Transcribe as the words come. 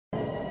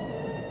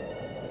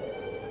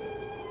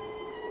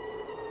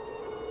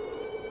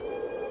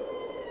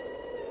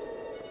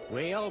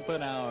We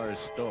open our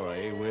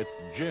story with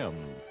Jim,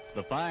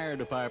 the fire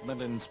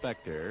department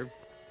inspector,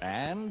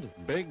 and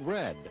Big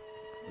Red,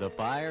 the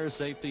fire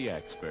safety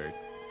expert,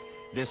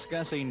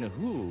 discussing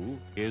who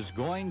is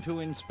going to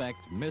inspect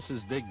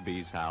Mrs.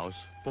 Digby's house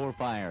for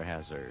fire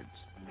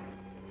hazards.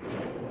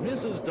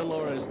 Mrs.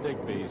 Dolores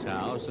Digby's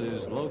house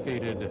is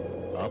located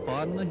up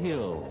on the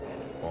hill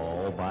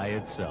all by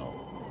itself.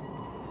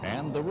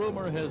 And the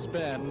rumor has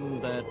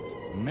been that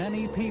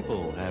many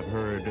people have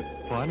heard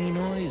funny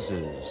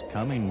noises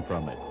coming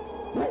from it.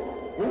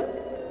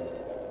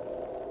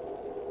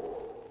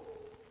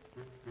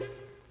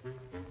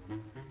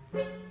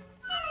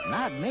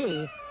 Not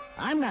me.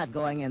 I'm not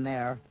going in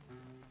there.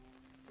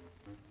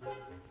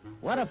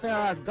 What if there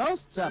are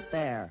ghosts up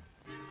there?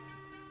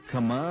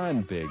 Come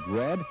on, Big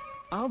Red.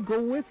 I'll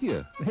go with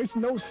you. There's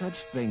no such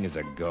thing as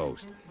a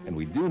ghost. And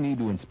we do need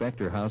to inspect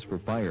her house for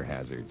fire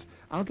hazards.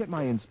 I'll get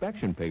my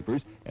inspection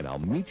papers, and I'll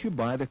meet you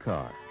by the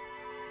car.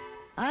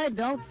 I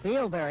don't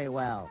feel very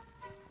well.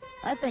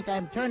 I think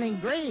I'm turning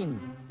green.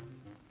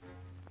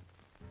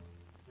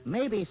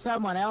 Maybe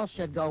someone else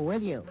should go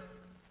with you.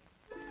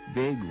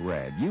 Big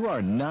Red, you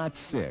are not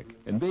sick.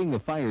 And being the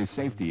fire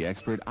safety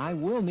expert, I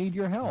will need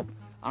your help.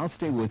 I'll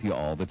stay with you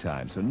all the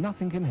time, so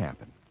nothing can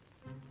happen.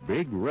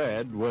 Big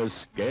Red was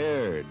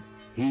scared.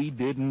 He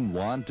didn't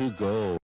want to go.